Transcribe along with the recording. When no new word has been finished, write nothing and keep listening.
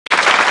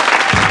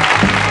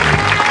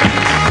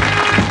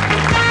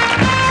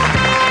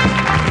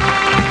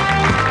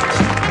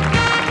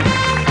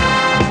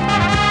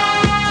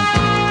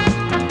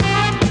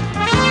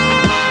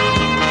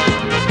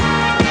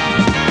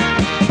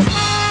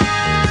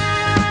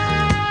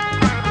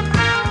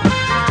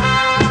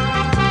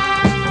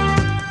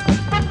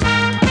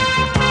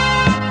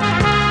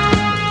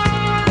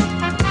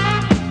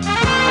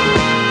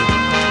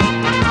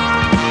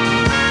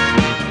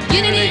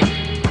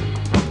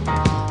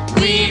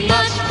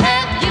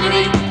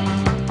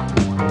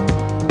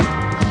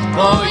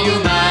For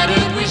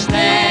united we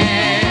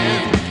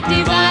stand,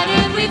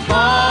 divided we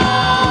fall.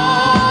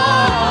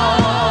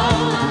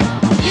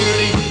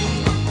 Unity,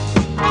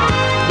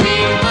 we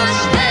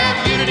must have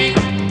unity.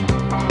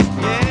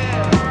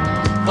 Yeah.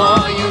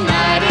 For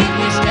united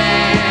we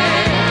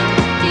stand,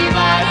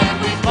 divided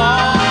we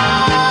fall.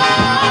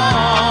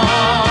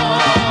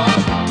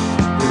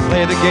 We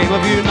play the game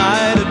of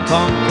unite and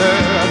conquer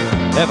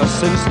ever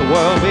since the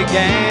world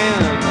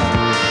began.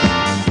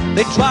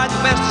 They tried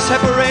their best to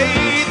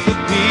separate the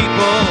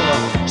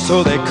people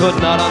so they could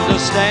not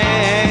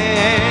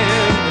understand.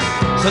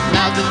 So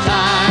now's the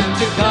time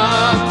to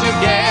come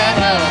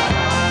together,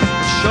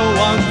 Show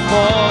one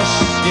force,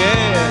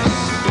 yes.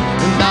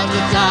 and now's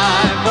the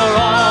time for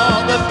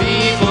all the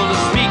people To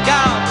speak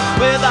out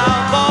with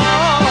our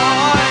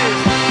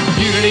voice.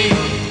 unity.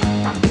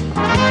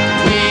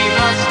 We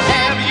must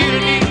have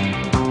unity.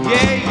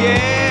 Yeah,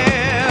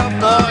 yeah.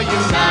 For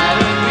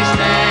united we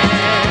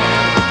stand,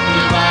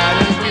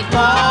 divided we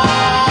fall.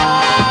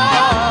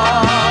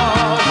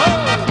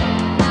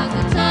 Now's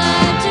the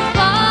time to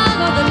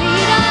follow the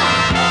leader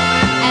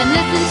and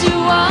listen to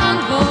one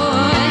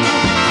voice.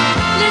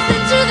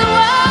 Listen to the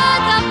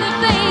words of the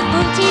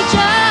faithful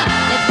teacher.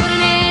 Let's put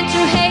an end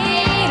to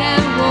hate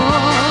and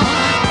war.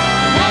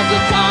 Now's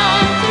the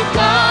time to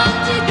come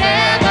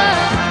together.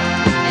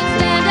 And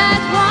stand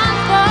as one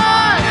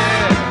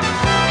voice.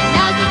 And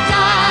now's the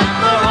time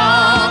for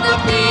all the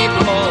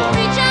people.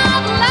 Reach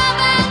out, love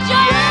and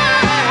joy.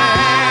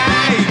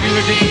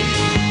 Unity,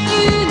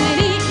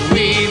 Unity.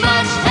 we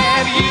must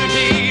have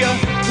unity.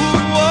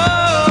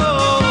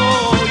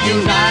 Whoa.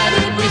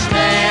 United we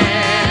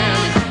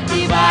stand,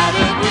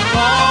 divided we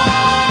fall.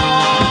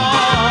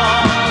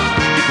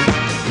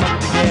 Come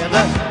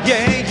together,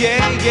 yeah,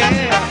 yeah,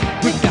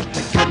 yeah. We've got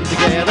to come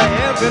together.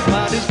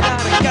 Everybody's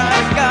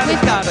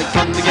gotta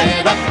come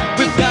together.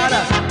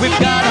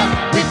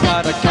 We've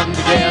gotta come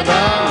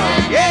together.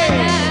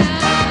 Yeah.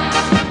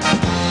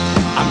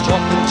 I'm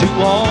talking to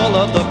all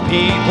of the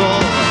people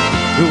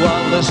who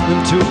are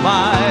listening to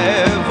my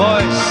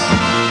voice.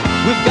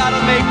 We've got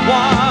to make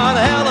one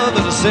hell of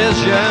a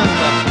decision.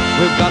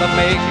 We've got to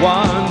make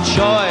one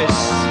choice.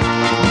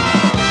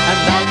 And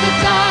now's the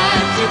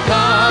time to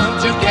come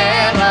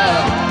together.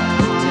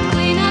 To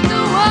clean up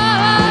the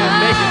world. And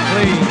make it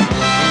clean.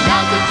 And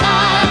now's the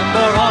time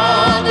for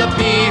all the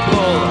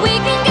people. We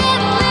can get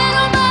a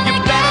little money.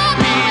 You better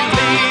believe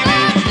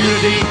in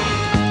unity.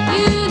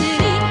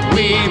 Unity.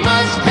 We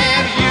must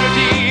have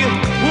unity.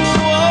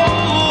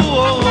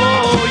 Whoa.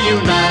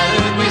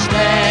 United we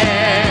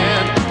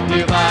stand,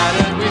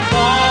 divided we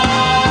fall.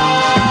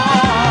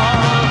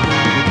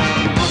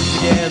 Come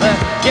together,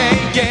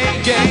 yeah,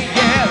 yeah, yeah,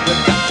 yeah.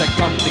 We've got to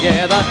come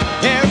together.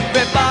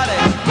 Everybody,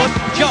 put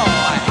your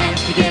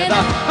hands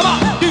together. Come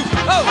on, do,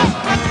 oh,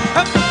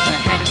 put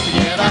your hands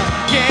together.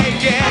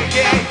 Yeah, yeah,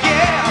 yeah,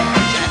 yeah.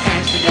 Put your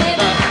hands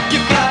together. You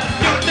got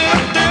to do.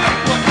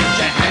 Put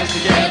your hands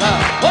together.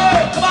 Oh,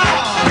 come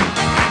on.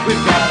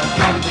 We've got to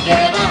come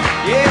together.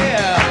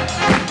 Yeah,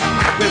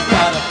 we've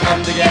got to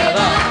come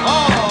together.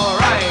 All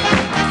right.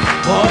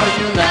 For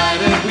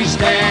united we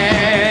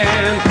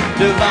stand,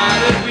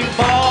 divided we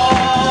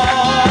fall.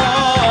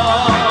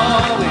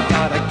 We've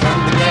got to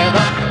come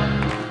together.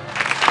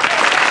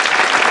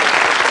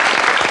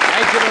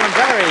 Angela and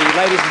Barry,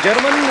 ladies and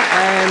gentlemen,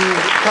 and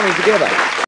coming together.